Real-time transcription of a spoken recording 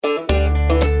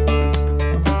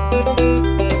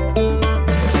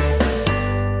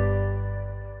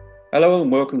Hello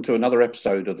and welcome to another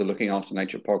episode of the Looking After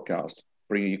Nature podcast,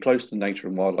 bringing you close to nature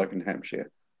and wildlife in Hampshire.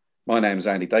 My name is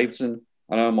Andy Davidson,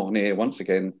 and I'm on here once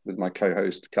again with my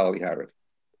co-host, Carly Harrod.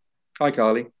 Hi,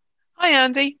 Carly. Hi,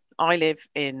 Andy. I live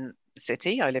in the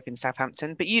city. I live in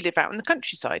Southampton, but you live out in the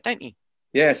countryside, don't you?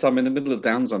 Yes, I'm in the middle of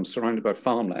Downs. I'm surrounded by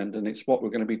farmland, and it's what we're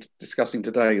going to be discussing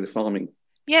today, the farming.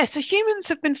 Yeah, so humans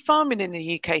have been farming in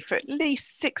the UK for at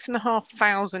least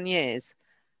 6,500 years,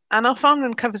 and our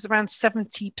farmland covers around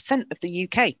 70% of the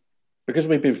UK. Because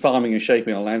we've been farming and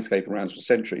shaping our landscape around for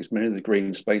centuries, many of the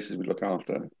green spaces we look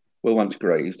after were once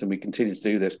grazed, and we continue to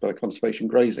do this by conservation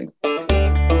grazing.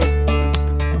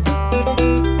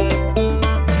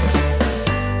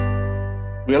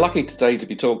 We are lucky today to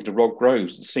be talking to Rob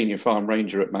Groves, the Senior Farm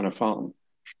Ranger at Manor Farm.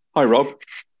 Hi, Rob.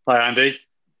 Hi, Andy.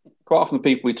 Quite often the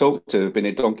people we talk to have been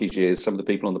here donkey's years, some of the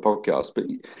people on the podcast, but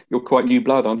you're quite new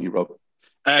blood, aren't you, Rob?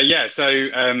 I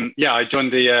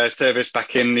joined the service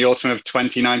back in the autumn of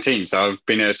 2019, so I've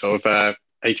been here sort of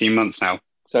 18 months now.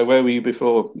 So where were you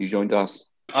before you joined us?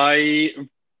 I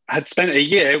had spent a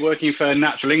year working for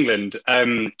Natural England,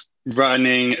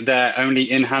 running their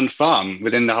only in-hand farm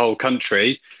within the whole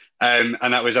country. And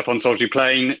that was up on Salisbury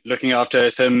Plain, looking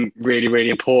after some really, really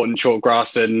important short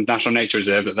grass and national nature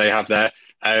reserve that they have there,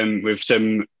 with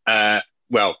some,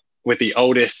 with the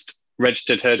oldest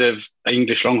registered herd of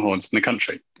English longhorns in the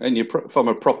country. And you're from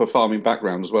a proper farming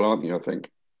background as well, aren't you, I think?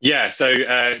 Yeah, so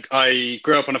I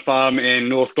grew up on a farm in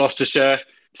North Gloucestershire,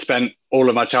 spent all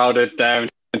of my childhood there,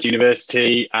 went to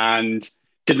university, and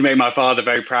didn't make my father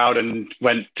very proud and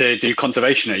went to do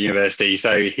conservation at university.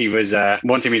 So he was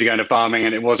wanting me to go into farming,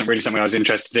 and it wasn't really something I was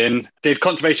interested in. Did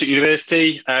conservation at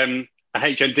university, a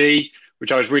HND,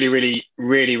 which I was really, really,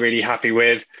 really, really happy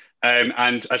with.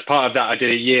 And as part of that, I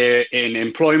did a year in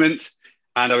employment,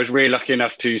 and I was really lucky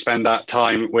enough to spend that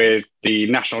time with the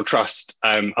National Trust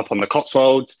up on the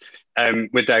Cotswolds,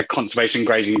 with their conservation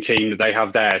grazing team that they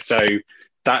have there. So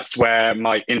that's where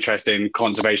my interest in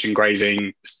conservation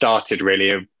grazing started,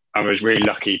 really. I was really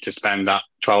lucky to spend that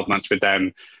 12 months with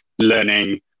them,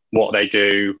 learning what they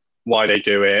do, why they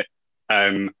do it,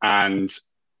 and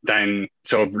then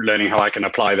sort of learning how I can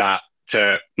apply that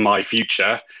to my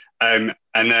future.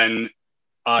 And then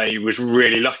I was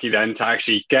really lucky then to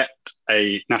actually get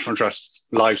a National Trust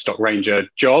livestock ranger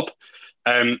job.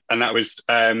 And that was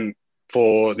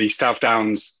for the South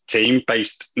Downs team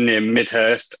based near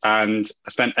Midhurst. And I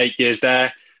spent 8 years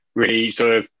there, really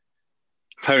sort of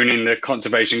honing the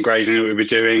conservation grazing that we were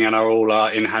doing and all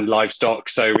our in-hand livestock.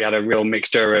 So we had a real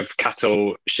mixture of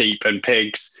cattle, sheep and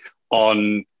pigs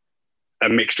on a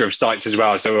mixture of sites as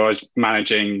well. So I was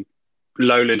managing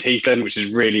lowland heathland, which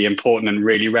is really important and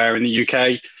really rare in the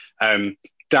UK,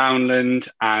 downland,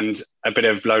 and a bit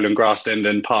of lowland grassland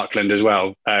and parkland as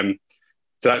well. So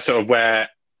that's sort of where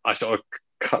I sort of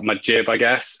cut my jib, I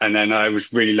guess. And then I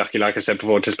was really lucky, like I said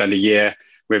before, to spend a year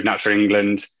with Natural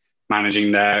England,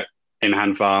 managing their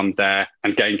in-hand farm there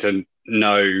and getting to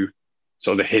know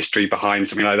sort of the history behind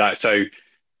something like that. So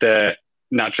the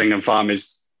Natural England farm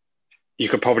is, you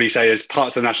could probably say, there's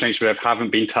parts of the National Nature Reserve haven't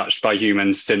been touched by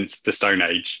humans since the Stone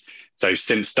Age. So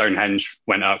since Stonehenge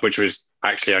went up, which was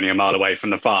actually only a mile away from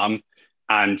the farm,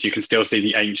 and you can still see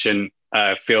the ancient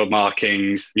field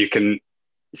markings. You can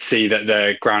see that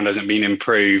the ground hasn't been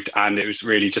improved, and it was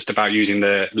really just about using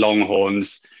the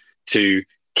longhorns to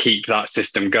keep that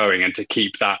system going and to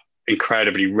keep that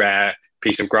incredibly rare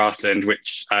piece of grassland,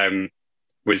 which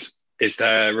is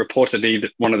reportedly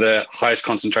one of the highest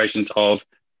concentrations of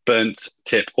burnt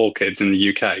tip orchids in the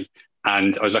UK.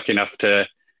 And I was lucky enough to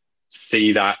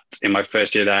see that in my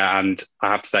first year there, and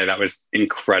I have to say that was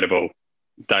incredible.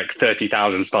 Like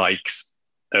 30,000 spikes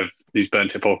of these burnt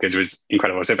tip orchids was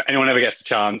incredible. So if anyone ever gets a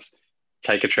chance,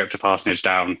 take a trip to Parsonage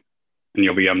Down and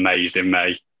you'll be amazed in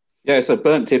May. Yeah, so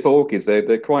burnt tip orchids,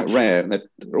 they're quite rare, and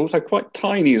they're also quite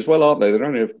tiny as well, aren't they? They're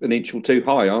only an inch or two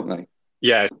high, aren't they?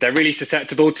 Yeah, they're really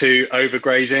susceptible to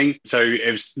overgrazing. So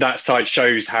that site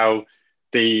shows how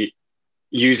the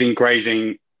using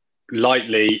grazing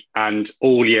lightly and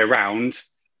all year round,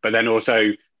 but then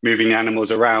also moving the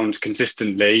animals around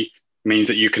consistently means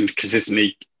that you can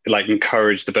consistently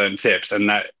encourage the burnt tips, and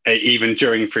that even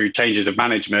through changes of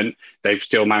management, they've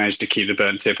still managed to keep the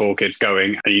burnt tip orchids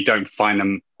going, and you don't find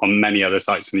them on many other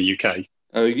sites in the UK.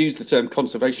 We use the term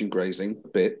conservation grazing a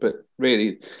bit, but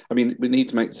really, I mean, we need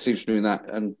to make decisions between that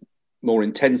and more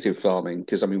intensive farming,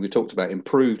 because, I mean, we talked about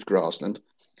improved grassland,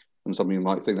 and something you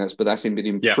might think that's been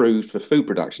improved for food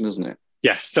production, isn't it?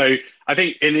 Yes. So I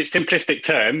think in its simplistic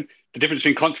term, the difference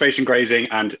between conservation grazing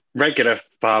and regular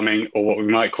farming, or what we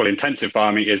might call intensive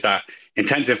farming, is that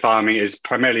intensive farming is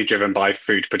primarily driven by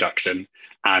food production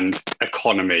and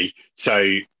economy.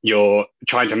 So you're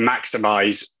trying to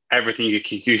maximize everything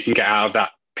you can get out of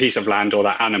that piece of land or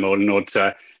that animal in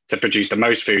order to produce the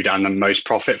most food and the most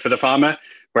profit for the farmer.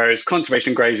 Whereas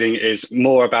conservation grazing is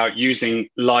more about using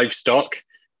livestock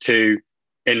to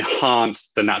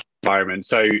enhance the natural environment.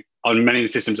 So on many of the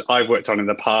systems I've worked on in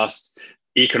the past,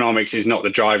 economics is not the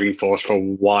driving force for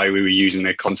why we were using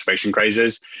the conservation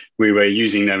grazers. We were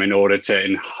using them in order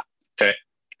to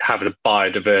have the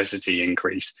biodiversity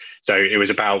increase. So it was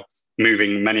about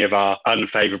moving many of our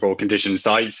unfavorable condition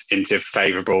sites into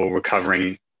favorable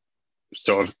recovering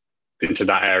sort of into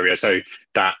that area, so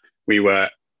that we were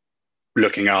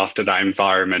looking after that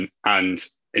environment and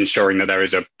ensuring that there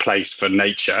is a place for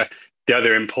nature. The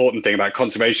other important thing about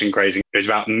conservation grazing is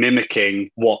about mimicking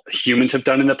what humans have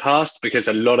done in the past, because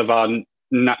a lot of our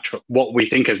natural, what we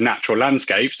think as natural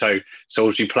landscape, so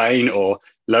Salisbury Plain or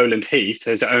lowland heath,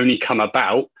 has only come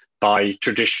about by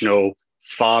traditional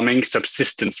farming,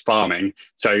 subsistence farming.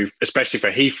 So especially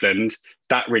for heathland,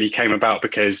 that really came about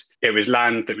because it was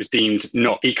land that was deemed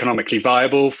not economically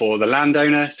viable for the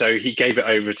landowner. So he gave it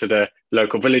over to the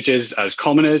local villagers as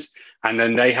commoners, and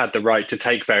then they had the right to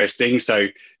take various things. So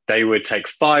they would take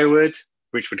firewood,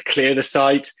 which would clear the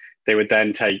site. They would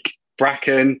then take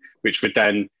bracken, which would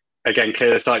then again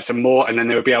clear the site some more, and then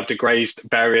they would be able to graze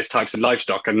various types of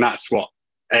livestock. And that's what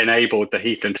enabled the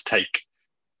heathland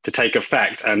to take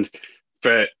effect. And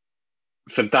for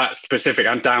that specific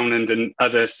and downland and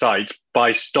other sites,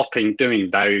 by stopping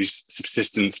doing those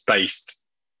subsistence-based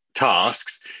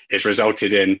tasks, it's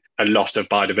resulted in a loss of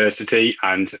biodiversity.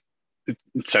 And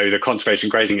so the conservation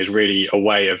grazing is really a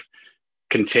way of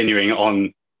continuing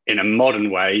on in a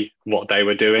modern way what they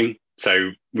were doing,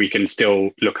 so we can still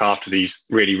look after these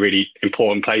really, really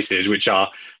important places, which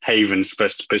are havens for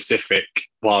specific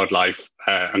wildlife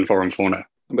and flora and fauna.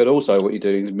 But also what you're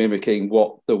doing is mimicking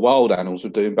what the wild animals were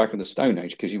doing back in the Stone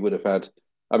Age, because you would have had,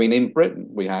 I mean, in Britain,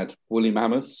 we had woolly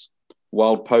mammoths,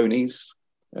 wild ponies.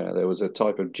 There was a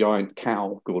type of giant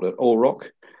cow called an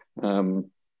auroch.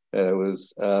 There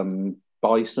was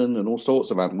bison and all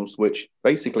sorts of animals, which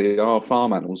basically our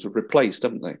farm animals have replaced,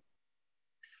 haven't they?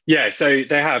 Yeah, so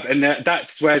they have. And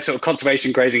that's where sort of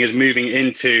conservation grazing is moving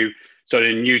into sort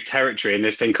of new territory in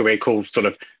this thing we call sort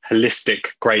of holistic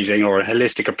grazing, or a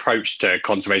holistic approach to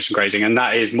conservation grazing. And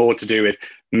that is more to do with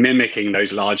mimicking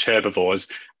those large herbivores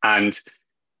and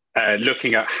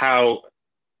looking at how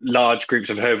large groups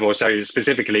of herbivores, so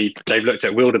specifically they've looked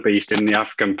at wildebeest in the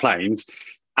African plains,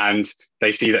 and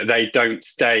they see that they don't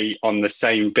stay on the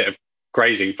same bit of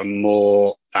grazing for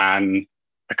more than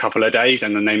a couple of days,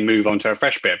 and then they move on to a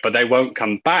fresh bit, but they won't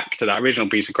come back to that original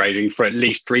piece of grazing for at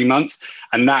least 3 months.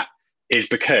 And that is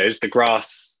because the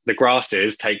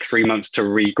grasses take 3 months to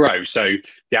regrow. So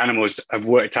the animals have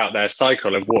worked out their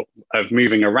cycle of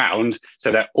moving around,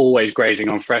 so they're always grazing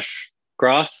on fresh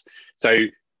grass. So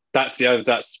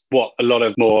that's what a lot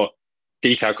of more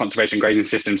detailed conservation grazing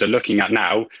systems are looking at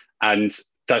now. And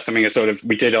that's something that sort of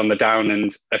we did on the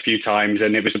Downland a few times,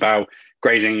 and it was about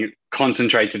grazing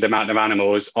concentrated amount of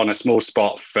animals on a small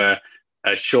spot for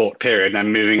a short period,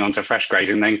 then moving on to fresh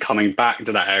grazing, and then coming back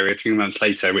to that area 3 months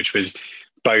later, which was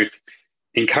both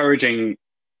encouraging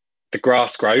the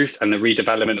grass growth and the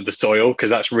redevelopment of the soil, because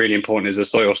that's really important as a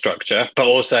soil structure, but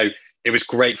also it was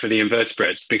great for the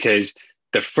invertebrates, because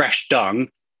the fresh dung,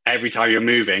 every time you're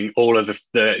moving, all of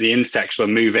the insects were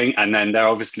moving, and then they're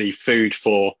obviously food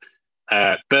for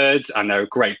birds, and they're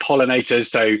great pollinators.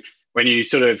 So when you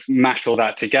sort of mash all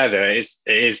that together, it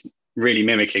is really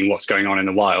mimicking what's going on in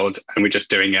the wild, and we're just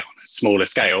doing it on a smaller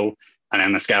scale and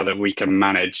on a scale that we can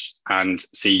manage and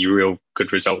see real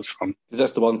good results from. Because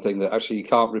that's the one thing that actually you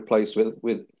can't replace with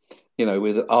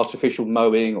artificial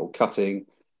mowing or cutting,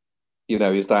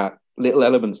 is that little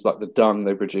elements like the dung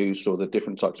they produce or the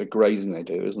different types of grazing they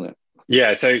do, isn't it?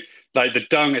 Yeah, so like the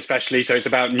dung especially, so it's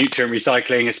about nutrient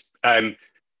recycling.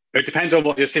 It depends on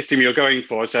what your system you're going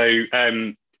for. So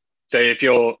if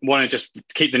you want to just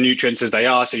keep the nutrients as they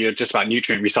are, so you're just about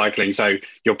nutrient recycling. So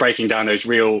you're breaking down those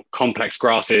real complex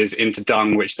grasses into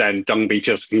dung, which then dung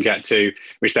beetles can get to,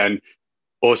 which then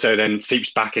also then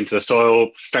seeps back into the soil,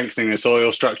 strengthening the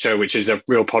soil structure, which is a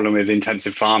real problem with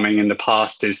intensive farming in the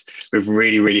past. Is we've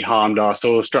really, really harmed our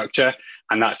soil structure,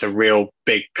 and that's a real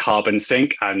big carbon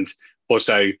sink. And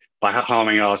also by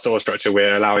harming our soil structure,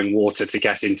 we're allowing water to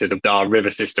get into our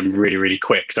river system really, really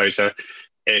quick. So it's a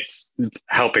it's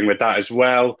helping with that as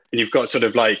well. And you've got sort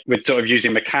of like, with sort of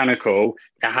using mechanical,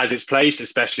 it has its place,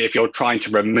 especially if you're trying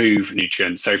to remove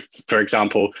nutrients. So for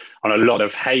example, on a lot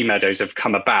of hay meadows have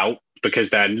come about because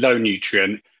they're low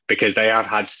nutrient, because they have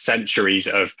had centuries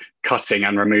of cutting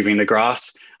and removing the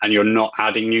grass, and you're not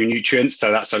adding new nutrients.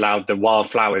 So that's allowed the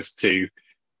wildflowers to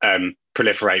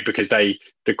proliferate, because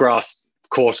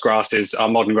coarse grasses, our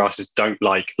modern grasses don't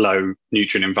like low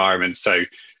nutrient environments. So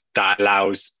that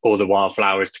allows all the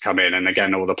wildflowers to come in, and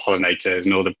again, all the pollinators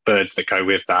and all the birds that go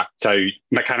with that. So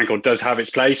mechanical does have its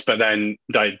place, but then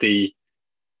the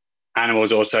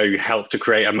animals also help to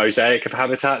create a mosaic of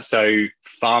habitat. So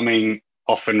farming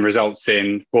often results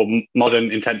in, well,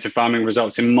 modern intensive farming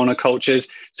results in monocultures.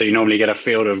 So you normally get a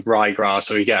field of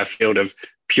ryegrass, or you get a field of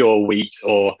pure wheat,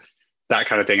 or that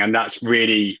kind of thing. And that's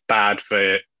really bad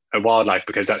for a wildlife,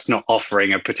 because that's not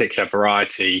offering a particular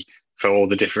variety for all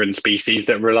the different species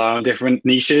that rely on different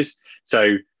niches.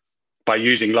 So by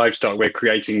using livestock, we're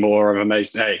creating more of a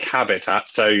mosaic habitat.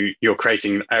 So you're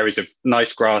creating areas of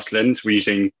nice grasslands. We're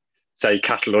using, say,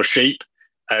 cattle or sheep.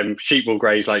 Sheep will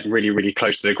graze like really, really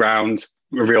close to the ground,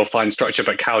 a real fine structure,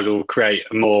 but cows will create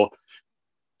a more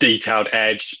detailed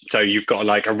edge. So you've got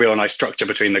like a real nice structure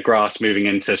between the grass moving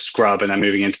into scrub and then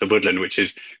moving into the woodland, which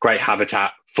is great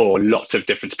habitat for lots of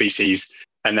different species.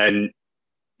 And then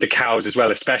the cows as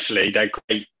well, especially, they're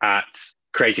great at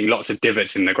creating lots of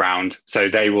divots in the ground. So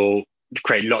they will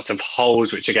create lots of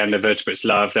holes, which again, the vertebrates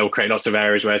love. They'll create lots of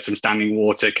areas where some standing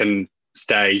water can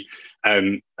stay.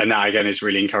 And that again is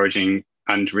really encouraging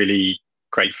and really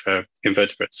great for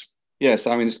invertebrates. Yes,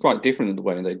 I mean, it's quite different in the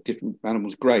way that different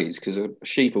animals graze, because a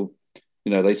sheep will,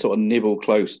 they sort of nibble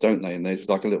close, don't they? And there's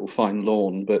like a little fine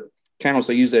lawn. But cows,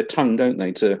 they use their tongue, don't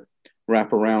they, to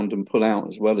wrap around and pull out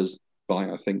as well as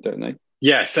bite, I think, don't they?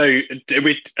 Yeah, so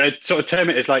we sort of term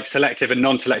it as like selective and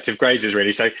non-selective grazers,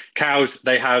 really. So cows,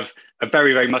 they have a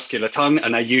very, very muscular tongue,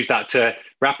 and they use that to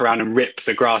wrap around and rip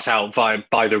the grass out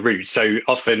by the roots. So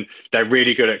often they're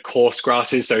really good at coarse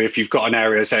grasses. So if you've got an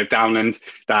area, say, of downland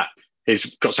that has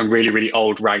got some really, really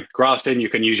old ragged grass in, you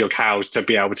can use your cows to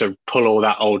be able to pull all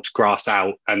that old grass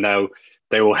out, and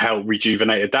they will help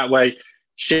rejuvenate it that way.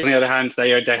 Sheep, on the other hand,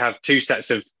 they have two sets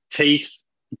of teeth,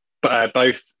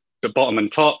 both the bottom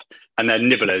and top, and they're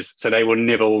nibblers. So they will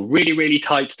nibble really, really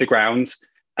tight to the ground.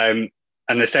 And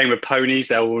the same with ponies,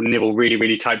 they will nibble really,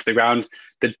 really tight to the ground.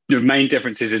 The main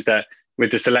difference is that with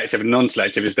the selective and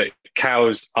non-selective is that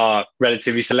cows are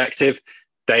relatively selective.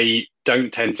 They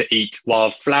don't tend to eat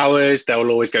wild flowers. They'll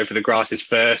always go for the grasses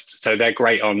first. So they're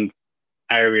great on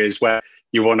areas where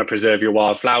you want to preserve your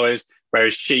wild flowers,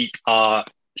 whereas sheep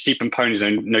and ponies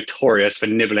are notorious for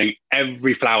nibbling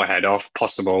every flower head off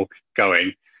possible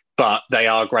going. But they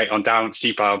are great on down.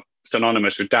 Sheep are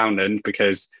synonymous with downland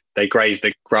because they graze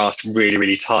the grass really,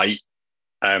 really tight.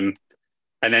 And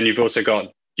then you've also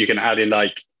got, you can add in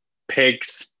like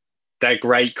pigs. They're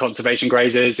great conservation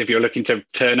grazers if you're looking to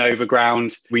turn over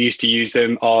ground. We used to use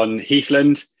them on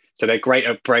heathland. So they're great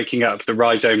at breaking up the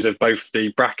rhizomes of both the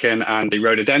bracken and the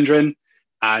rhododendron.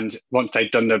 And once they've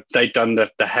done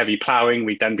the heavy ploughing,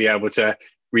 we'd then be able to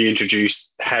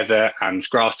reintroduce heather and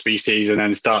grass species and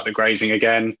then start the grazing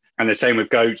again. And the same with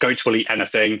goats. Goats will eat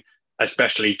anything,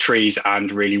 especially trees and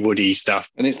really woody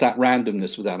stuff. And it's that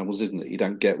randomness with animals, isn't it? You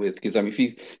don't get with, because if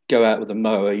you go out with a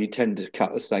mower, you tend to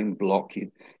cut the same block.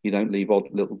 You don't leave odd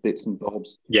little bits and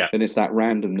bobs. Yeah. And it's that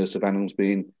randomness of animals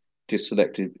being just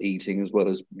selective eating as well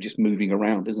as just moving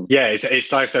around, isn't it? Yeah,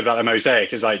 it's like I said about the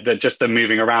mosaic, is like just the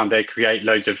moving around, they create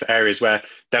loads of areas where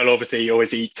they'll obviously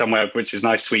always eat somewhere which is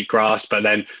nice sweet grass, but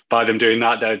then by them doing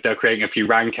that, they're creating a few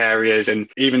rank areas. And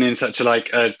even in such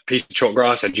a piece of short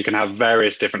grassland, you can have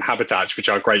various different habitats which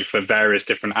are great for various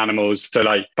different animals. So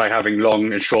like by having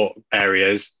long and short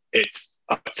areas, it's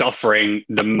offering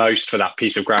the most for that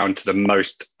piece of ground to the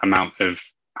most amount of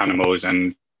animals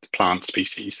and plant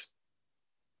species.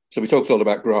 So we talked a lot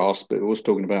about grass, but we're also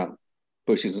talking about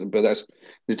bushes. But there's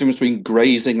a difference between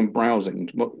grazing and browsing.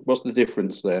 What's the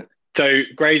difference there? So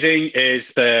grazing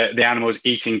is the animals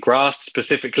eating grass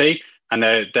specifically, and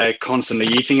they're constantly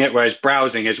eating it, whereas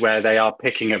browsing is where they are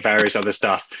picking at various other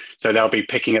stuff. So they'll be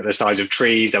picking at the sides of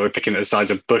trees, they'll be picking at the sides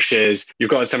of bushes. You've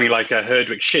got something like a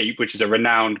Herdwick sheep, which is a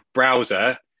renowned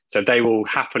browser. So they will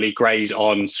happily graze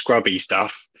on scrubby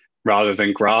stuff rather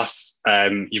than grass.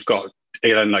 You've got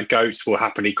like goats will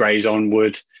happily graze on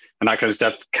wood and that kind of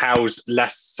stuff. Cows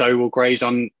less so will graze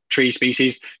on tree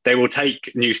species. They will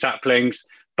take new saplings,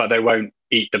 but they won't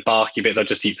eat the barky bit. They'll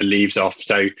just eat the leaves off.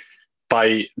 So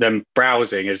by them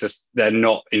browsing, is just they're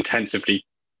not intensively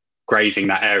grazing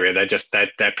that area.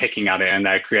 They're picking at it and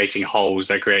they're creating holes.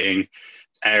 They're creating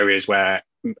areas where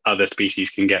other species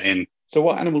can get in. So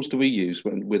what animals do we use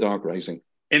with our grazing?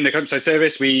 In the countryside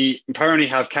service, we primarily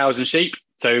have cows and sheep.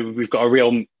 So we've got a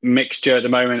real mixture at the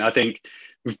moment, I think,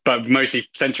 but mostly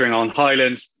centering on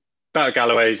Highlands, about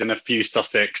Galloways and a few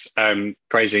Sussex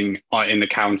grazing in the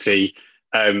county.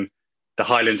 The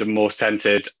Highlands are more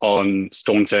centred on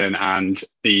Staunton and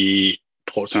the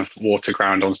Portsmouth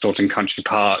Waterground on Staunton Country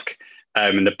Park.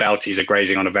 And the Belties are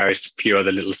grazing on a few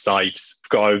other little sites. We've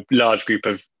got a large group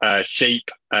of sheep,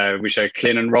 which are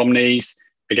Klin and Romneys.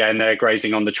 Again, they're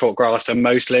grazing on the chalk grass and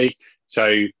mostly.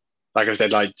 So, like I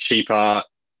said, like sheep are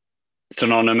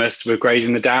synonymous with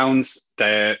grazing the downs.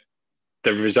 They're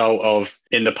the result of,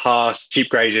 in the past, sheep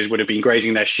grazers would have been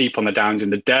grazing their sheep on the downs in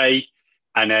the day.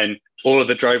 And then all of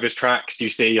the drovers' tracks you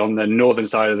see on the northern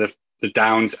side of the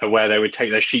downs are where they would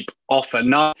take their sheep off at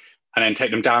night and then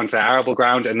take them down to the arable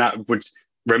ground. And that would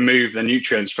remove the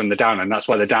nutrients from the downland. That's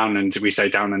why the downland, we say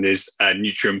downland is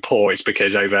nutrient poor. It's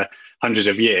because over hundreds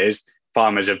of years,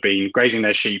 farmers have been grazing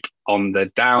their sheep on the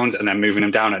downs and then moving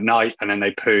them down at night. And then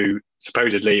they poo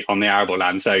supposedly on the arable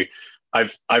land. So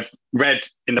I've read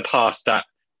in the past that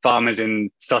farmers in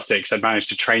Sussex had managed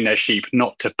to train their sheep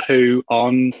not to poo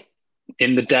on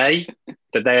in the day,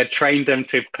 that they had trained them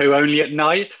to poo only at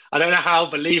night. I don't know how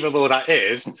believable that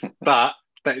is, but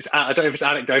I don't know if it's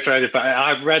anecdotal, but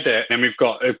I've read it. And we've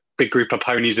got a big group of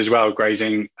ponies as well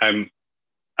grazing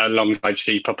alongside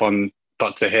sheep up on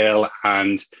Butser Hill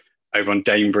and over on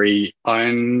Danebury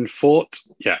Iron Fort.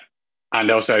 Yeah. And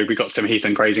also we got some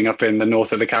heathland grazing up in the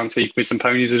north of the county with some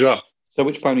ponies as well. So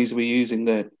which ponies are we using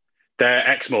there? They're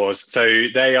Exmoors. So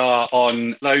they are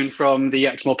on loan from the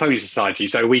Exmoor Pony Society.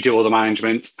 So we do all the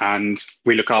management and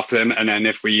we look after them. And then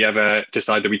if we ever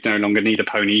decide that we no longer need the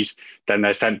ponies, then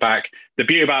they're sent back. The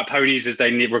beauty about ponies is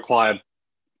they require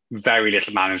very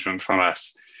little management from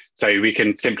us. So we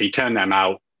can simply turn them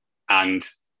out and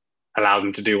allow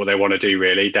them to do what they want to do,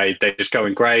 really. They just go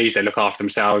and graze, they look after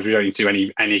themselves. We don't need to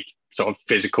do any sort of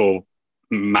physical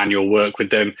manual work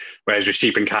with them. Whereas with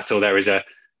sheep and cattle, there is a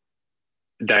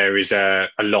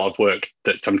lot of work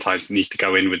that sometimes needs to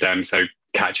go in with them. So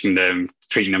catching them,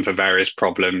 treating them for various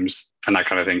problems and that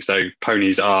kind of thing. So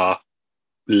ponies are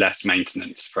less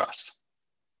maintenance for us.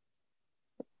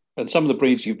 And some of the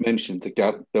breeds you've mentioned,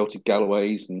 the Belted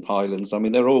Galloways and Highlands, I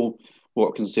mean, they're all what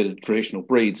are considered traditional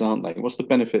breeds, aren't they? What's the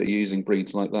benefit of using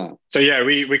breeds like that? So yeah,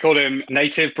 we call them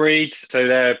native breeds. So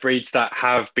they're breeds that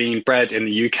have been bred in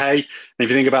the UK. And if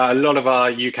you think about a lot of our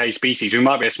UK species, we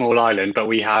might be a small island, but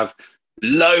we have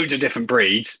loads of different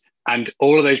breeds, and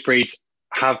all of those breeds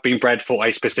have been bred for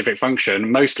a specific function.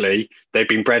 Mostly they've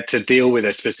been bred to deal with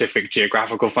a specific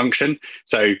geographical function.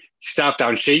 So South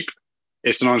Downs sheep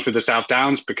is synonymous with the South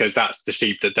Downs because that's the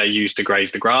sheep that they use to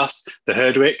graze the grass. The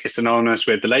Herdwick is synonymous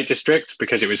with the Lake District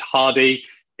because it was hardy.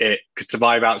 It could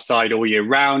survive outside all year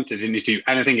round. It didn't need to do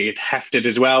anything. It get hefted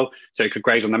as well, so it could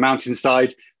graze on the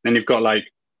mountainside. Then you've got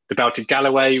like the Belted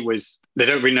Galloway they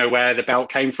don't really know where the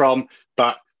belt came from,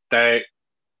 but they're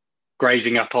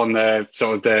grazing up on the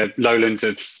sort of the lowlands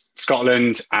of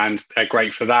Scotland, and they're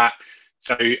great for that.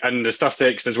 So, and the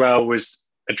Sussex as well was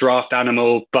a draft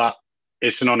animal, but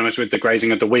is synonymous with the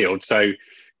grazing of the Weald. So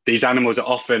these animals are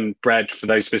often bred for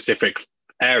those specific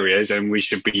areas, and we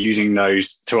should be using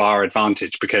those to our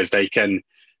advantage because they can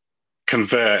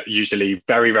convert usually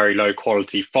very, very low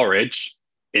quality forage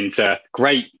into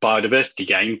great biodiversity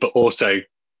gain, but also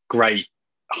great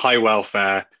high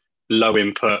welfare, low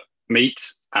input meat.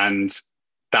 And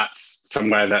that's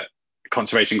somewhere that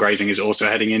conservation grazing is also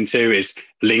heading into, is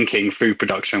linking food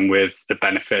production with the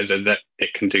benefit that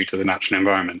it can do to the natural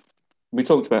environment. We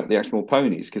talked about the Exmoor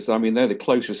ponies because, I mean, they're the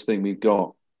closest thing we've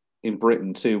got in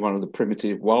Britain to one of the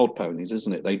primitive wild ponies,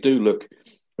 isn't it?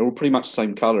 They're all pretty much the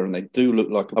same colour, and they do look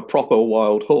like a proper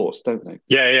wild horse, don't they?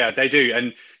 Yeah, they do.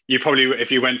 And you probably,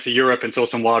 if you went to Europe and saw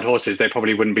some wild horses, they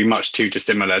probably wouldn't be much too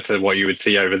dissimilar to what you would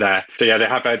see over there. So yeah, they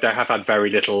have had very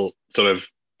little sort of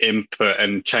input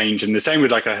and change. And the same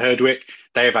with like a Herdwick,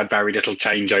 they have had very little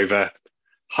change over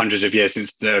hundreds of years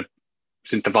since the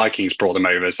Vikings brought them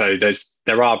over. So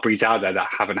there are breeds out there that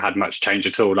haven't had much change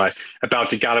at all. Like a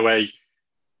Belted Galloway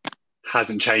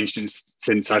hasn't changed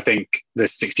since I think the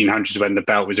 1600s when the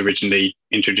belt was originally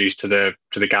introduced to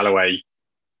the Galloway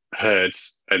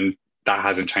herds, and that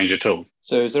hasn't changed at all.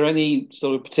 So is there any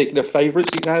sort of particular favourites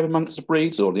you have amongst the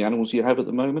breeds or the animals you have at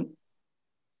the moment?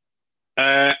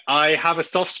 I have a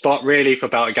soft spot really for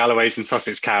Belted Galloways and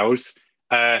Sussex cows.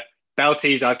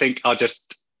 Belties, I think, are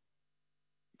just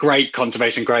great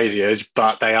conservation graziers,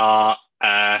 but they are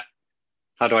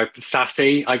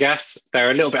sassy, I guess.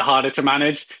 They're a little bit harder to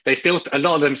manage. A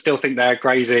lot of them still think they're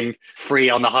grazing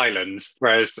free on the Highlands,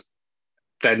 whereas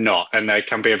they're not, and they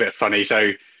can be a bit funny.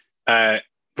 So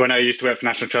when I used to work for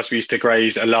National Trust, we used to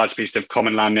graze a large piece of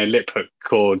common land near Liphook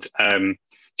called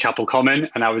Chapel Common,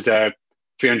 and that was a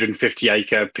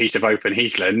 350-acre piece of open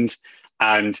heathland.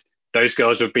 And those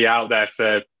girls would be out there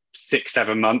for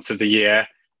 6-7 months of the year.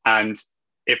 And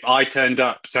if I turned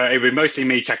up, so it would mostly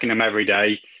me checking them every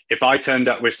day. If I turned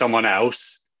up with someone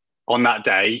else on that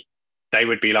day, they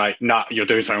would be like, "Nah, you're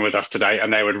doing something with us today,"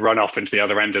 and they would run off into the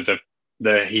other end of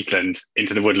the heathland,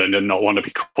 into the woodland, and not want to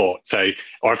be caught. So,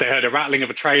 or if they heard a rattling of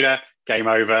a trailer, game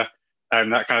over,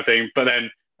 that kind of thing. But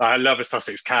then I love a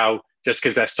Sussex cow just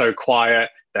because they're so quiet,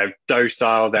 they're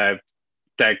docile, they're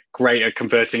great at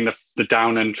converting the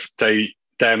down, and so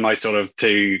they're my sort of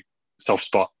two soft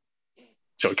spot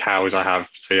sort of cows I have.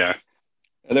 So yeah.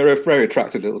 And they're very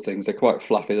attractive little things. They're quite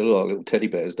fluffy. They're like little teddy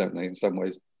bears, don't they, in some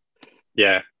ways?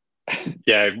 Yeah.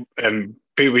 Yeah.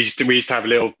 We used to have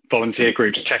little volunteer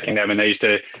groups checking them, and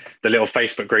the little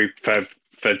Facebook group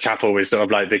for Chapel was sort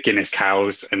of like the Guinness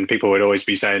cows, and people would always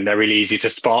be saying they're really easy to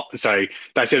spot. So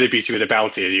that's the other beauty with the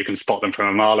Belty, is you can spot them from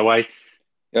a mile away.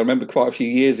 Yeah, I remember quite a few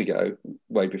years ago,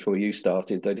 way before you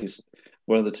started,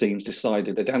 one of the teams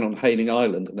decided they're down on Hayling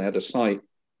Island, and they had a site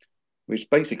which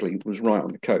basically was right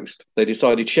on the coast. They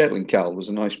decided Shetland cow was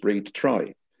a nice breed to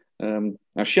try.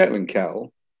 Now, Shetland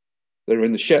cow, they're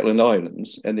in the Shetland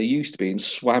Islands, and they used to be and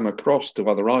swam across to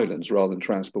other islands rather than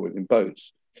transported in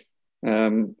boats.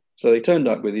 So they turned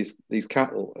up with these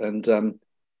cattle, and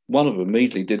one of them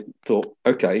immediately thought,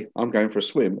 okay, I'm going for a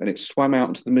swim, and it swam out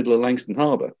into the middle of Langston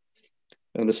Harbour.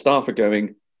 And the staff are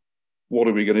going, what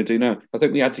are we going to do now? I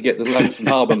think we had to get the Langston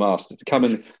Harbour master to come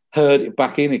and herd it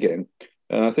back in again.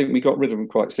 I think we got rid of them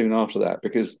quite soon after that,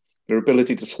 because their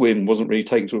ability to swim wasn't really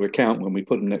taken into account when we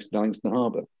put them next to Langston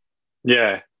Harbour.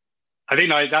 Yeah. I think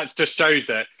that just shows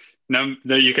that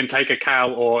you can take a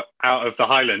cow or out of the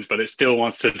Highlands, but it still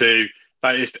wants to do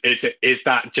that. Is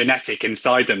that genetic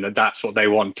inside them that's what they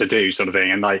want to do, sort of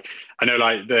thing. And like I know,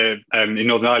 like in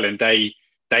Northern Ireland,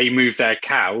 they move their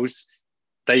cows.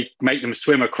 They make them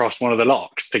swim across one of the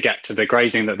locks to get to the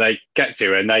grazing that they get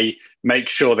to, and they make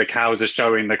sure the cows are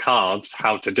showing the calves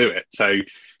how to do it. So,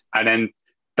 and then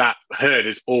that herd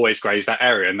has always grazed that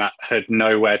area, and that herd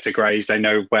know where to graze. They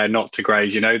know where not to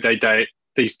graze. You know,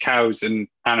 these cows and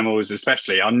animals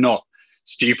especially are not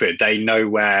stupid. They know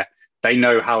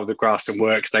how the grass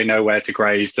works. They know where to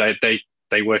graze.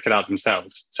 They work it out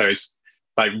themselves. So it's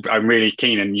like, I'm really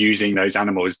keen in using those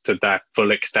animals to their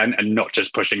full extent, and not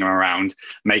just pushing them around,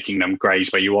 making them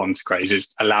graze where you want them to graze.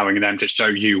 It's allowing them to show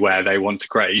you where they want to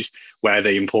graze, where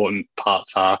the important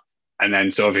parts are. And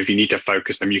then sort of if you need to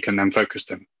focus them, you can then focus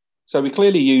them. So we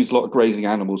clearly use a lot of grazing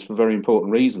animals for very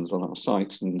important reasons on our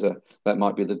sites. And that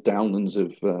might be the downlands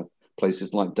of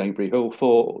places like Danebury Hill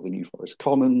Fort or the New Forest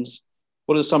Commons.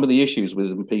 What are some of the issues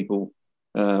with people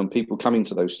coming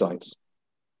to those sites?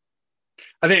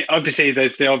 I think obviously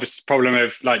there's the obvious problem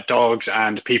of like dogs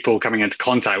and people coming into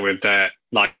contact with their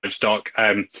livestock.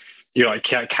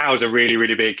 Cows are really,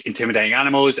 really big, intimidating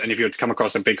animals. And if you were to come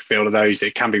across a big field of those,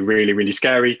 it can be really, really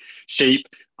scary. Sheep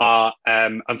are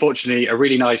unfortunately a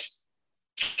really nice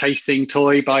chasing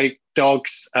toy by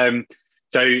dogs.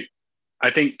 So I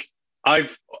think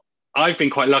I've been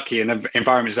quite lucky in the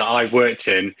environments that I've worked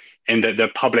in that the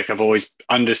public have always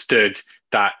understood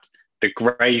that the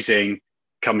grazing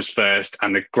comes first,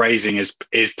 and the grazing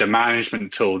is the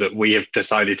management tool that we have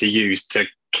decided to use to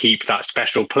keep that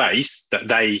special place that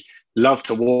they love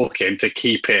to walk in, to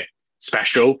keep it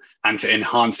special and to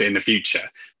enhance it in the future.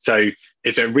 So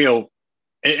it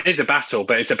is a battle,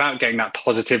 but it's about getting that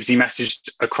positivity message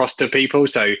across to people.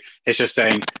 So it's just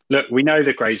saying, look, we know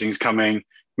the grazing's coming,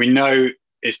 we know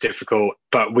it's difficult,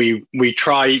 but we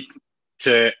try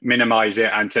to minimize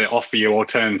it and to offer you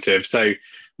alternatives. So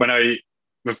when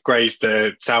we've grazed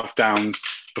the South Downs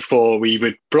before, we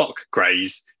would block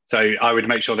graze. So I would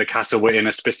make sure the cattle were in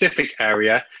a specific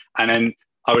area, and then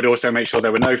I would also make sure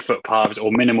there were no footpaths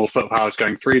or minimal footpaths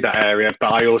going through that area,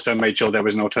 but I also made sure there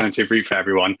was an alternative route for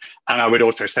everyone. And I would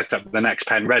also set up the next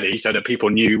pen ready so that people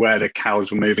knew where the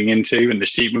cows were moving into and the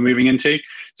sheep were moving into.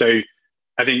 So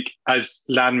I think as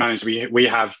land managers, we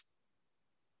have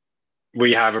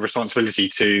a responsibility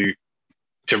to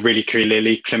really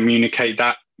clearly communicate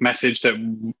that message, that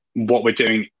what we're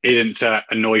doing isn't to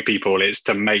annoy people, it's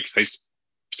to make those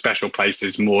special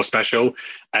places more special.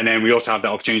 And then we also have the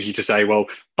opportunity to say, well,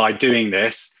 by doing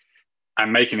this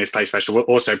and making this place special, we're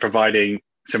also providing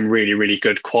some really, really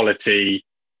good quality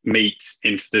meat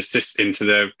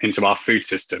into our food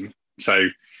system. So,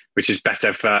 which is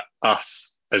better for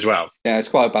us as well. Yeah, it's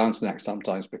quite a balancing act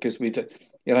sometimes, because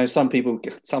some people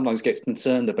sometimes get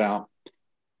concerned about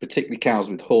particularly cows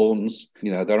with horns.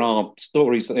 You know, there are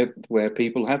stories where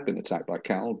people have been attacked by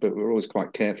cattle, but we're always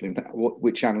quite careful in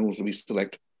which animals we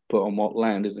select to put on what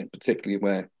land, isn't it? Particularly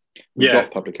where we've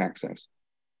got public access.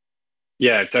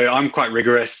 Yeah, so I'm quite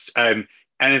rigorous.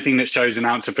 Anything that shows an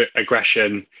ounce of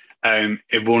aggression,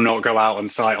 it will not go out on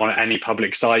site on any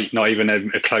public site, not even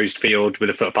a closed field with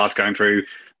a footpath going through.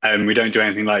 We don't do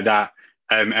anything like that.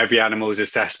 Every animal is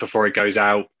assessed before it goes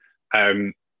out.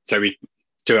 So we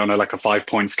do it on a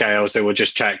 5-point scale. So we'll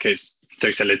just check its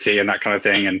docility and that kind of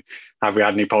thing, and have we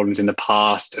had any problems in the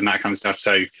past and that kind of stuff.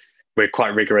 So we're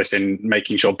quite rigorous in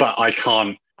making sure, but I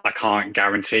can't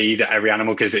guarantee that every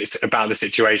animal, because it's about the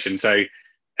situation. So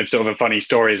it's sort of a funny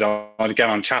story is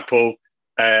on Chapel.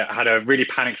 I had a really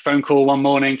panicked phone call one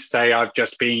morning to say, I've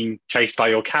just been chased by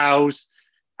your cows.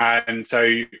 And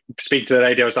so speaking to the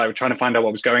lady, I was like, trying to find out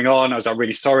what was going on. I was like,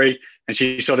 really sorry. And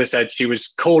she sort of said she was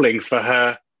calling for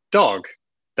her dog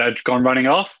that had gone running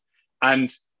off. And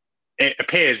it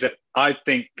appears that I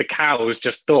think the cows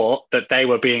just thought that they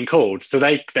were being called. So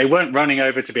they weren't running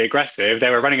over to be aggressive.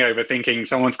 They were running over thinking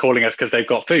someone's calling us because they've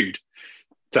got food.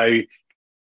 So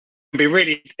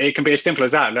it can be as simple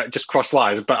as that, just cross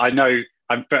wires. But I know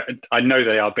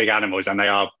they are big animals, and they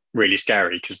are really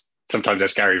scary, because sometimes they're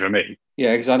scary for me.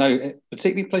 Yeah, because I know,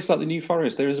 particularly places like the New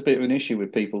Forest, there is a bit of an issue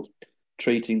with people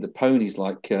treating the ponies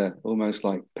like almost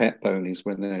like pet ponies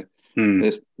when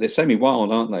they're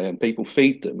semi-wild, aren't they? And people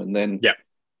feed them, and then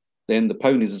the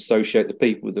ponies associate the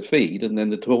people with the feed, and then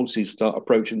the horses start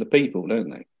approaching the people, don't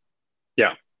they?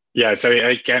 Yeah. So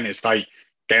again, it's like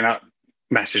getting that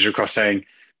message across, saying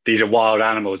these are wild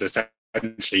animals.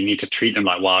 Essentially, you need to treat them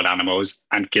like wild animals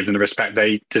and give them the respect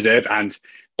they deserve. And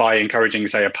by encouraging,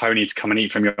 say, a pony to come and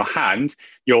eat from your hand,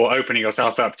 you're opening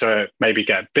yourself up to maybe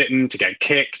get bitten, to get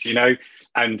kicked,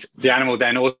 and the animal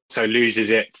then also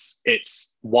loses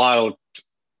its wild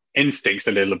instincts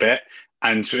a little bit.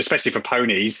 And especially for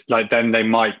ponies, then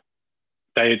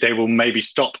they will maybe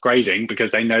stop grazing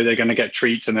because they know they're going to get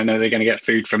treats, and they know they're going to get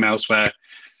food from elsewhere,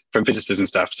 from visitors and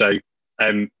stuff. So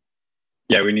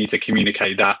we need to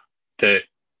communicate that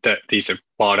these are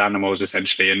wild animals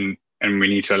essentially, and we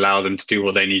need to allow them to do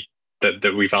what they need,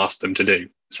 that we've asked them to do.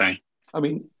 So, I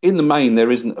mean, in the main,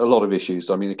 there isn't a lot of issues.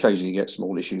 I mean, occasionally you get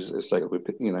small issues, as I say, with,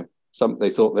 some they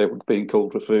thought they were being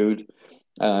called for food.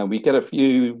 We get a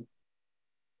few,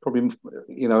 probably,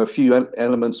 a few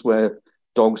elements where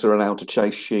dogs are allowed to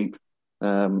chase sheep,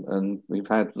 and we've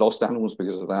had lost animals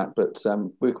because of that. But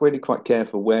we're really quite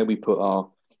careful where we put our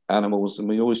animals, and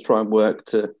we always try and work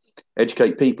to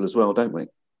educate people as well, don't we?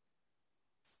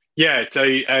 Yeah, so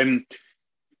I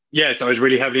was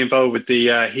really heavily involved with the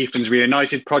Heathlands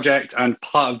Reunited project, and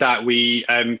part of that we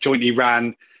jointly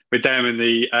ran with them and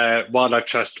the Wildlife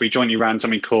Trust. We jointly ran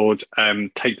something called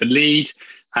Take the Lead,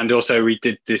 and also we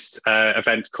did this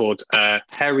event called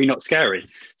Hairy Not Scary.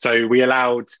 So we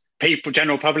allowed people,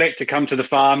 general public, to come to the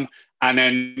farm, and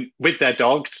then with their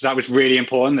dogs. That was really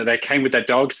important, that they came with their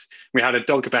dogs. We had a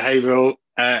dog behavioural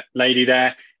lady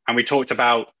there, and we talked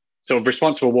about sort of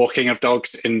responsible walking of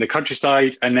dogs in the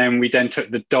countryside. And then we then took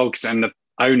the dogs and the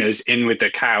owners in with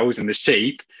the cows and the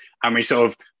sheep. And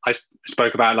I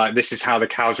spoke about, this is how the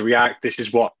cows react. This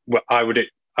is what I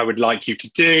would like you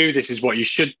to do. This is what you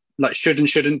should and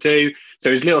shouldn't do.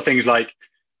 So it's little things like,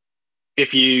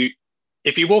 if you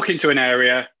walk into an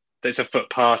area that's a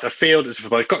footpath, a field that's a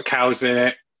footpath, got cows in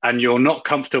it, and you're not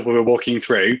comfortable with walking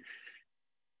through,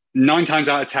 9 times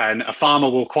out of 10, a farmer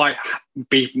will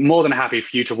be more than happy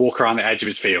for you to walk around the edge of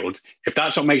his field. If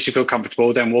that's what makes you feel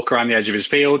comfortable, then walk around the edge of his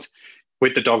field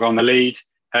with the dog on the lead.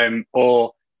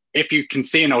 Or if you can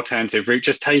see an alternative route,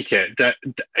 just take it.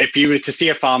 If you were to see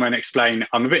a farmer and explain,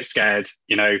 I'm a bit scared,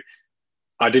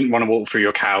 I didn't want to walk through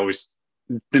your cows,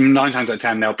 then 9 times out of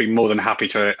 10, they'll be more than happy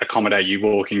to accommodate you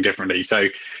walking differently. So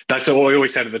that's what we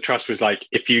always said at the Trust, was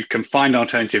if you can find an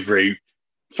alternative route,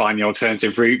 find the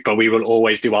alternative route, but we will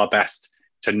always do our best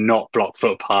to not block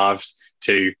footpaths.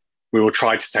 We will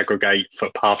try to segregate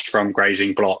footpaths from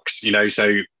grazing blocks.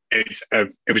 So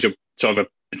it was a sort of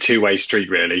a two-way street,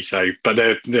 really. So, but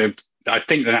I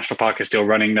think the national park is still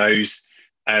running those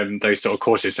sort of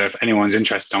courses. So if anyone's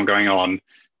interested on going on,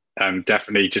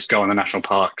 definitely just go on the national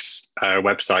park's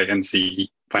website and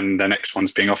see when the next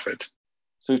one's being offered.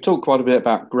 So we've talked quite a bit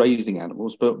about grazing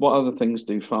animals, but what other things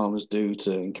do farmers do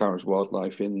to encourage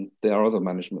wildlife in their other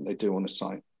management they do on a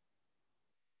site?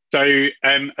 So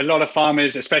a lot of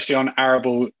farmers, especially on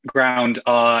arable ground,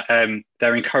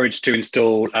 they're encouraged to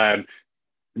install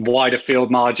wider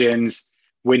field margins,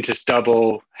 winter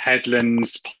stubble,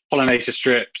 headlands, pollinator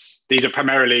strips. These are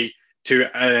primarily to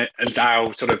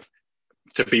allow sort of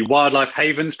to be wildlife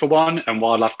havens for one, and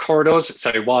wildlife corridors.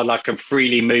 So wildlife can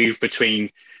freely move between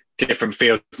different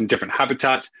fields and different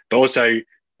habitats, but also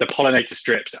the pollinator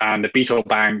strips and the beetle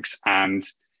banks, and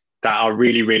that are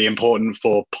really, really important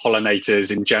for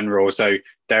pollinators in general. So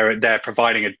they're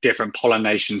providing a different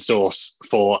pollination source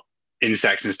for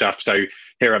insects and stuff. So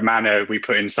here at Manor, we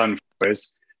put in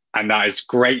sunflowers, and that is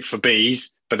great for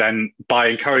bees. But then by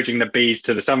encouraging the bees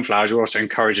to the sunflowers, we're also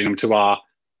encouraging them to our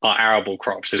arable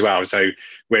crops as well. So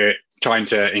we're trying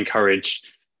to encourage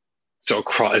sort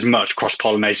of as much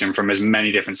cross-pollination from as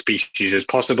many different species as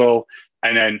possible.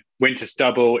 And then winter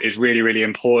stubble is really, really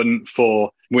important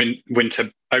for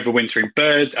overwintering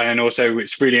birds. And then also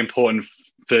it's really important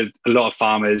for a lot of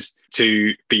farmers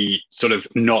to be sort of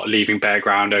not leaving bare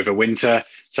ground over winter.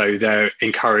 So they're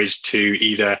encouraged to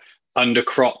either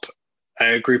undercrop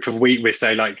a group of wheat with,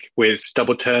 say, like with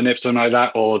stubble turnips or something like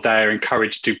that, or they're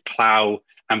encouraged to plough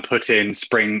and put in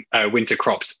winter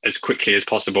crops as quickly as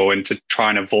possible, and to try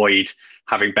and avoid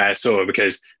having bare soil,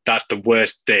 because that's the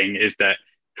worst thing, is that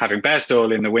having bare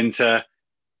soil in the winter,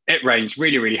 it rains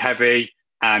really, really heavy,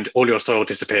 and all your soil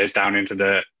disappears down into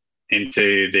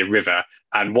the river.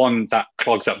 And one, that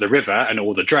clogs up the river and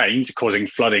all the drains, causing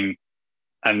flooding.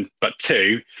 But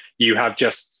two, you have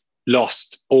just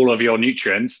lost all of your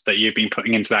nutrients that you've been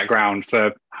putting into that ground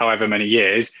for however many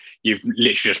years. You've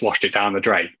literally just washed it down the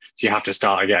drain. So you have to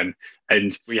start again.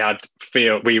 And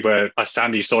we were a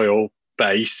sandy soil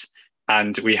base,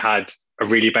 and we had a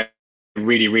really,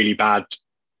 really bad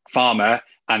farmer,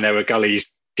 and there were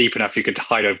gullies deep enough you could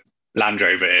hide a Land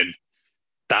Rover in.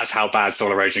 That's how bad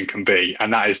soil erosion can be.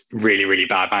 And that is really, really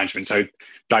bad management. So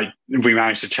like we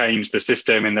managed to change the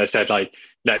system, and they said, like,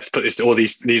 let's put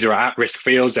these are at-risk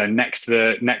fields, and next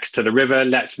to the river,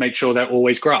 let's make sure they're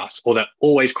always grass, or they're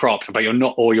always crops, but you're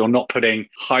not putting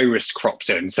high-risk crops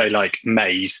in, say like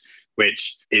maize,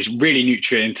 which is really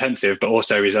nutrient intensive, but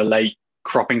also is a late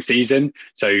cropping season.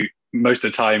 So most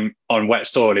of the time on wet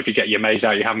soil, if you get your maize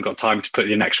out, you haven't got time to put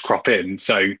your next crop in.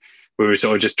 So we were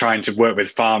sort of just trying to work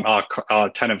with our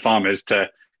tenant farmers to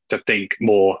think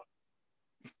more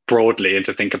broadly, and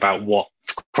to think about what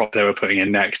crop they were putting in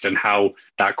next, and how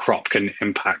that crop can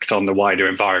impact on the wider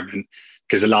environment.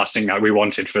 Because the last thing that we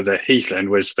wanted for the heathland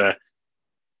was for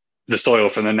the soil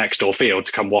from the next door field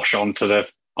to come wash onto the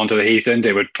heathland.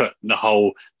 It would put the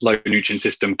whole low nutrient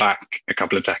system back a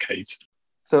couple of decades.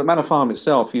 So at Manor Farm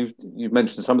itself, you've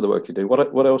mentioned some of the work you do.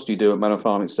 What else do you do at Manor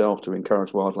Farm itself to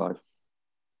encourage wildlife?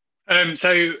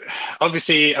 So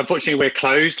obviously, unfortunately, we're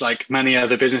closed like many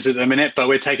other businesses at the minute, but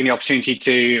we're taking the opportunity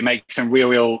to make some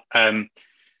real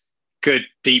good,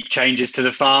 deep changes to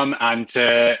the farm, and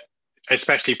to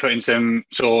especially put in some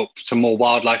more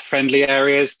wildlife friendly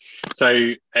areas.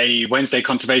 So a Wednesday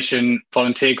conservation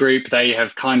volunteer group, they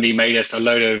have kindly made us a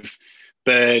load of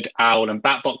bird, owl and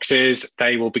bat boxes.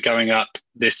 They will be going up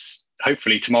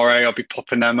hopefully tomorrow. I'll be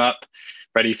popping them up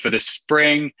ready for the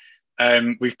spring.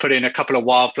 We've put in a couple of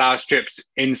wildflower strips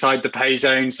inside the pay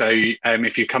zone. So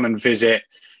if you come and visit,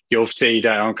 you'll see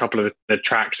that on a couple of the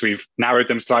tracks, we've narrowed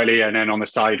them slightly. And then on the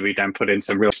side, we then put in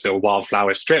some real still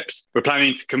wildflower strips. We're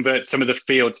planning to convert some of the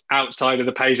fields outside of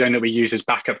the pay zone that we use as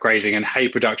backup grazing and hay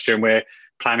production. We're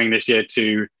planning this year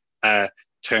to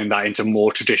turn that into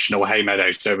more traditional hay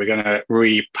meadows. So we're going to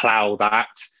re-plough that,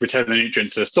 return the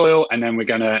nutrients to the soil, and then we're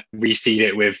going to reseed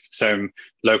it with some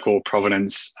local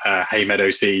provenance hay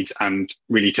meadow seeds, and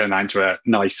really turn that into a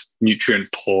nice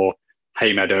nutrient-poor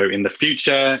hay meadow in the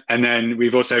future. And then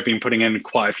we've also been putting in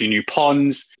quite a few new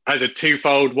ponds as a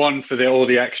twofold one for all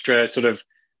the extra sort of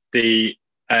the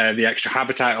extra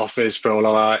habitat offers for all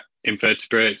of our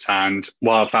invertebrates and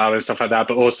wildfowl and stuff like that,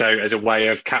 but also as a way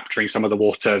of capturing some of the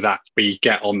water that we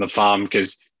get on the farm,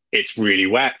 because it's really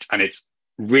wet, and it's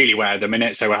really wet at the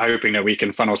minute. So we're hoping that we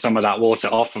can funnel some of that water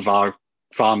off of our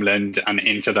farmland and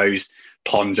into those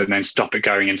ponds, and then stop it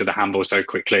going into the Hamble so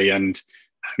quickly, and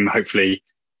hopefully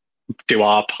do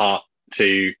our part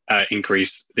to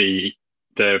increase the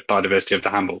biodiversity of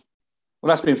the Hamble. Well,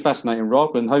 that's been fascinating,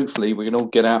 Rob, and hopefully we can all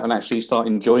get out and actually start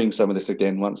enjoying some of this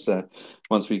again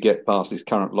once we get past this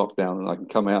current lockdown, and I can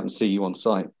come out and see you on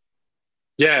site.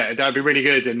 Yeah, that'd be really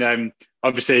good. And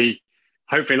obviously,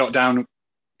 hopefully lockdown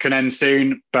can end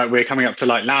soon, but we're coming up to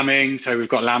like lambing. So we've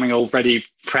got lambing already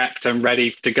prepped and ready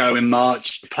to go in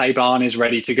March. The play barn is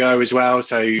ready to go as well.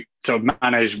 So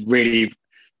Manor has really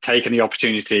taken the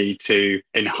opportunity to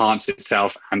enhance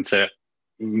itself and to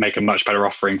make a much better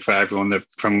offering for everyone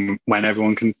from when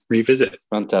everyone can revisit.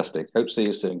 Fantastic. Hope to see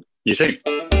you soon. You soon.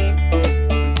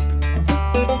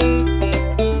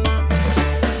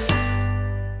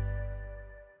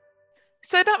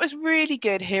 So that was really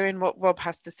good hearing what Rob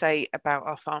has to say about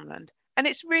our farmland. And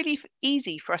it's really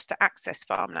easy for us to access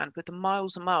farmland with the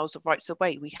miles and miles of rights of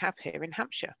way we have here in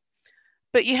Hampshire.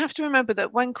 But you have to remember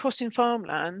that when crossing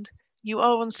farmland, you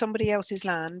are on somebody else's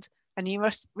land, and you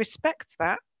must respect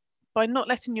that by not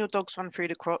letting your dogs run through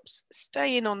the crops,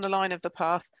 staying on the line of the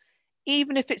path,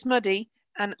 even if it's muddy,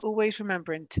 and always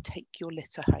remembering to take your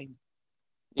litter home.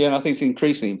 Yeah, and I think it's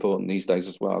increasingly important these days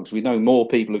as well, because we know more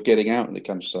people are getting out in the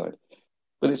countryside.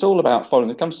 But it's all about following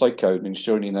the countryside code and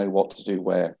ensuring you know what to do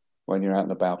where when you're out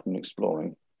and about and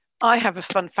exploring. I have a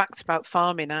fun fact about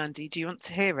farming, Andy. Do you want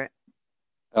to hear it?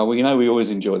 Well, you know we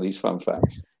always enjoy these fun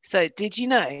facts. So, did you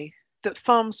know that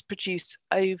farms produce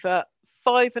over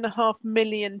 5.5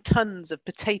 million tonnes of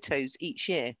potatoes each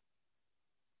year?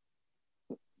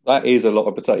 That is a lot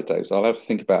of potatoes. I'll have to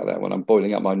think about that when I'm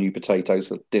boiling up my new potatoes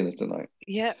for dinner tonight.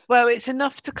 Yeah, well, it's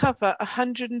enough to cover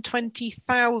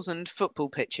 120,000 football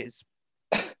pitches.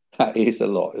 That is a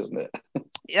lot, isn't it?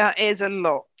 That is a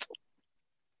lot.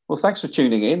 Well, thanks for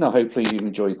tuning in. I hopefully you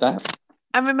enjoyed that.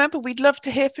 And remember, we'd love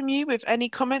to hear from you with any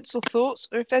comments or thoughts,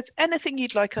 or if there's anything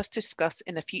you'd like us to discuss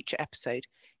in a future episode,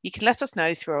 you can let us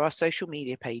know through our social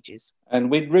media pages.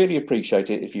 And we'd really appreciate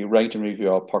it if you rate and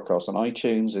review our podcast on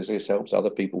iTunes, as this helps other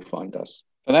people find us.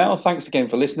 For now, thanks again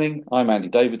for listening. I'm Andy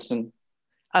Davidson.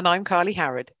 And I'm Carly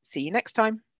Howard. See you next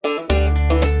time.